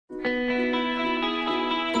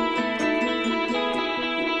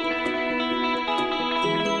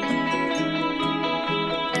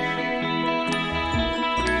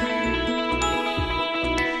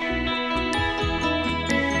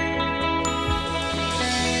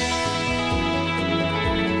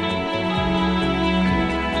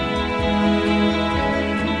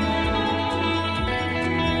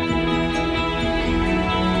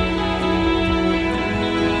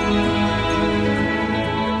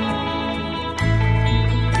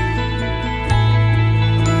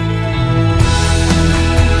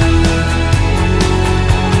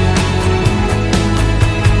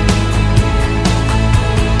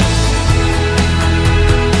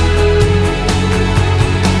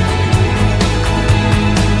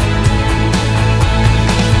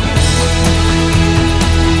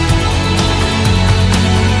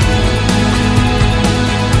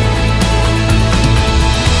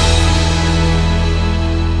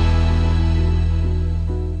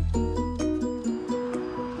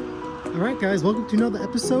guys, welcome to another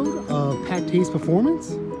episode of PATTAY'S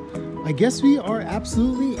Performance. I guess we are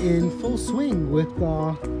absolutely in full swing with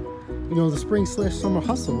the spring/summer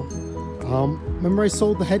hustle. Remember I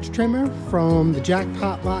sold the hedge trimmer from the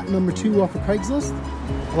jackpot lot number 2 off of Craigslist?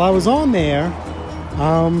 While I was on there,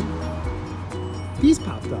 these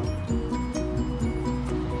popped up.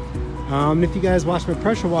 If you guys watched my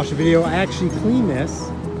pressure washer video, I actually cleaned this,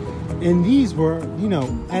 and these were,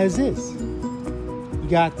 as is.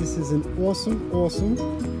 This is an awesome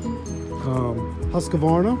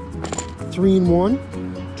Husqvarna 3-in-1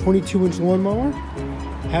 22-inch lawnmower.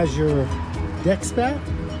 Has your deck spat,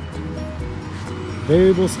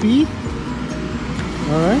 variable speed.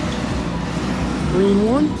 All right,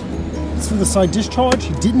 3-in-1. It's for the side discharge.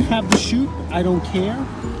 He didn't have the chute. I don't care.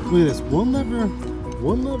 Look at this, one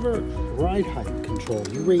lever ride height control.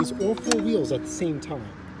 You raise all 4 wheels at the same time.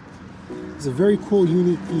 It's a very cool,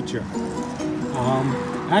 unique feature.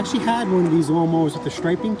 I actually had one of these lawnmowers with the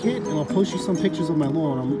striping kit, and I'll post you some pictures of my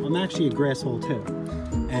lawn. I'm actually a grass hole too,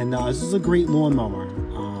 and this is a great lawnmower.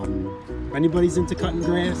 If anybody's into cutting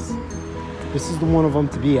grass, this is the one of them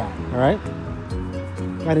to be at. All right,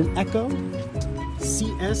 got an Echo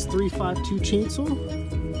CS352 chainsaw.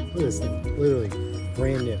 Look at this thing, literally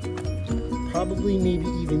brand new. Probably maybe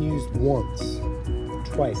even used once,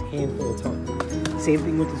 twice, handful of times. Same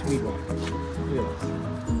thing with this weed whacker. Look at this.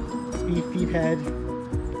 Speed feed head,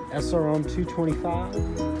 SRM 225.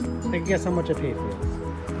 I can guess how much I paid for this.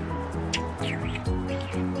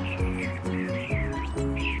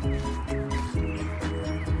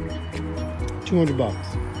 $200.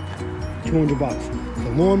 $200. The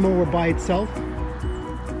lawnmower by itself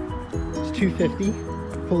is $250.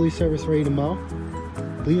 Fully service ready to mow.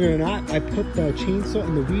 Believe it or not, I put the chainsaw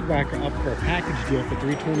and the weed whacker up for a package deal for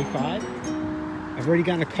 $325. I've already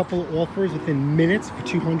gotten a couple of offers within minutes for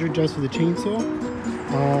 $200 just for the chainsaw.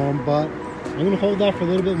 But I'm gonna hold out for a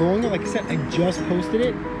little bit longer. Like I said, I just posted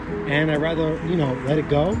it, and I'd rather, let it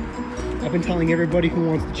go. I've been telling everybody who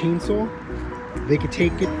wants the chainsaw, they could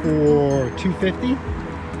take it for $250.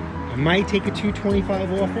 I might take a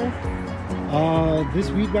 $225 offer.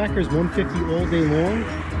 This weed whacker is $150 all day long,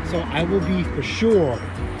 so I will be for sure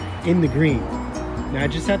in the green. Now I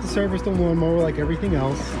just have to service the lawnmower like everything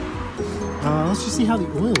else. Let's just see how the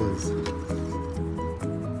oil is.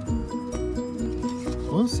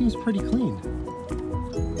 Oil seems pretty clean.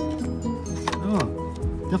 Oh,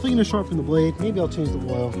 definitely gonna sharpen the blade. Maybe I'll change the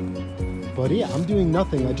oil. But yeah, I'm doing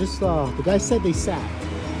nothing. I just, the guy said they sat.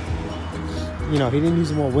 He didn't use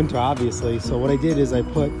them all winter, obviously. So what I did is I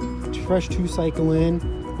put fresh 2-cycle in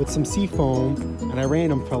with some seafoam, and I ran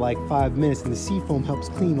them for like 5 minutes, and the seafoam helps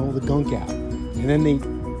clean all the gunk out. And then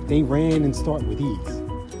they ran and start with ease.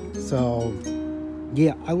 So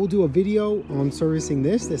yeah, I will do a video on servicing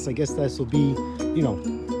this. I guess this will be,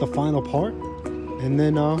 the final part. And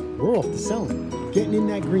then we're off to selling, getting in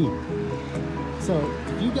that green. So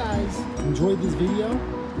if you guys enjoyed this video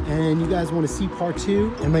and you guys want to see part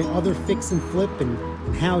 2 and my other fix and flip and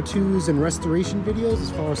how-tos and restoration videos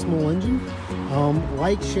as far as small engine,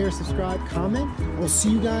 like, share, subscribe, comment. I'll see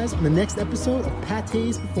you guys on the next episode of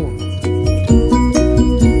PATTAY'S Performance.